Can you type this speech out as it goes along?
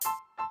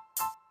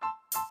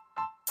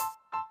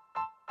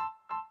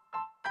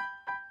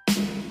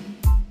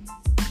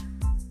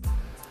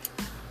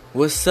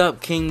What's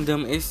up,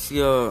 Kingdom? It's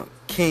your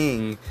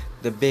king,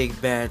 the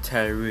Big Bad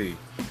Tyree.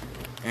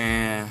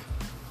 And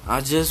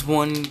I just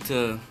wanted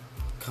to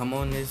come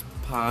on this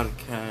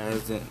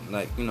podcast and,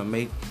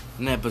 make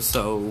an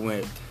episode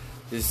with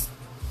just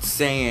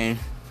saying,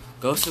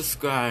 go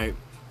subscribe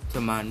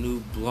to my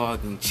new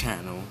blogging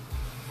channel.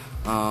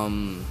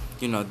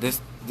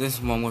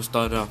 This one we'll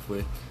start off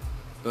with.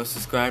 Go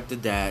subscribe to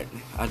that.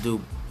 I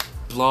do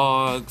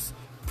blogs,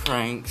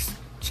 pranks,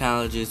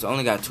 challenges. I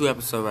only got 2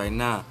 episodes right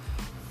now.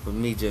 For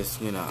me,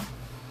 just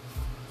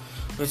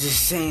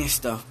saying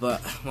stuff.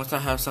 But once I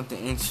have something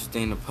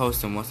interesting to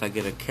post, and once I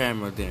get a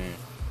camera, then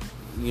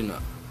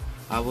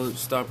I will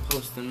start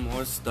posting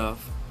more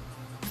stuff.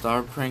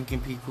 Start pranking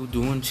people,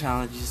 doing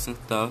challenges and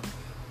stuff.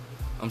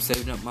 I'm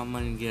saving up my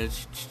money to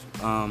get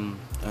a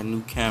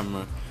new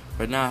camera.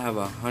 Right now I have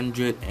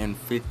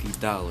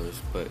 $150,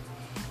 but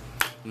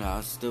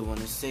I still want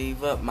to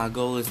save up. My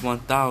goal is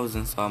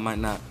 1,000, so I might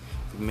not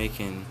be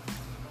making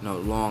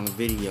long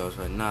videos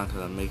right now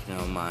because I'm making it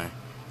on my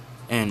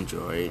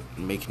Android.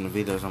 Making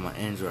the videos on my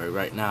Android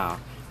right now,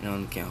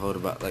 only can hold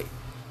about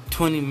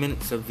 20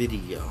 minutes of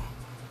video.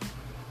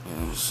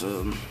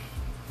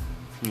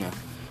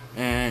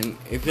 And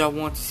if y'all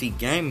want to see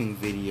gaming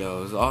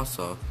videos,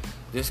 also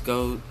just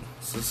go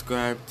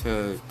subscribe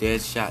to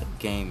Deadshot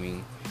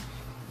Gaming.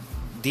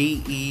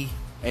 DEADSHOT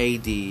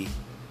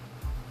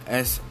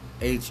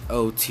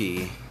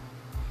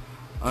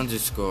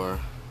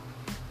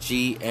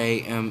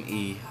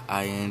 _GAMEING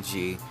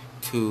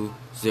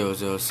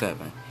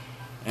 2007.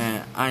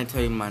 And I ain't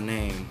tell you my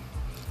name.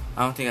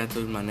 I don't think I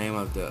told you my name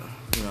of the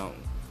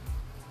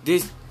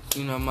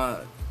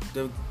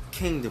the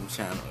Kingdom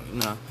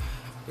channel.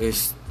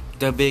 It's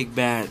the Big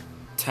Bad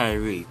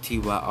Tyree,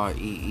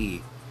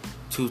 TYREE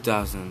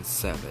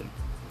 2007.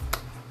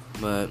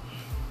 But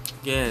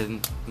yeah,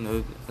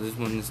 I just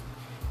wanted to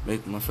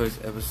make my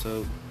first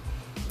episode.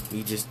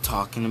 We just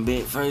talking a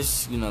bit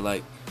first,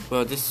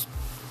 this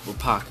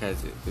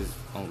podcast is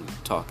only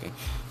talking.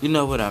 You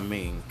know what I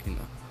mean,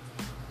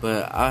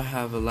 But I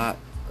have a lot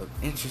of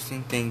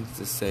interesting things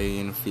to say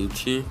in the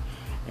future,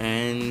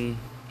 and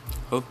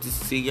hope to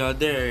see y'all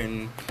there.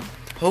 And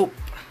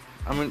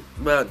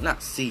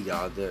not see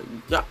y'all there.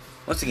 Yeah,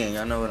 once again,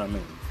 y'all know what I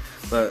mean.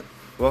 But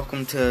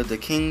welcome to the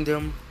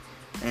Kingdom,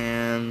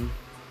 and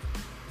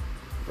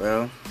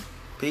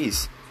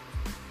peace.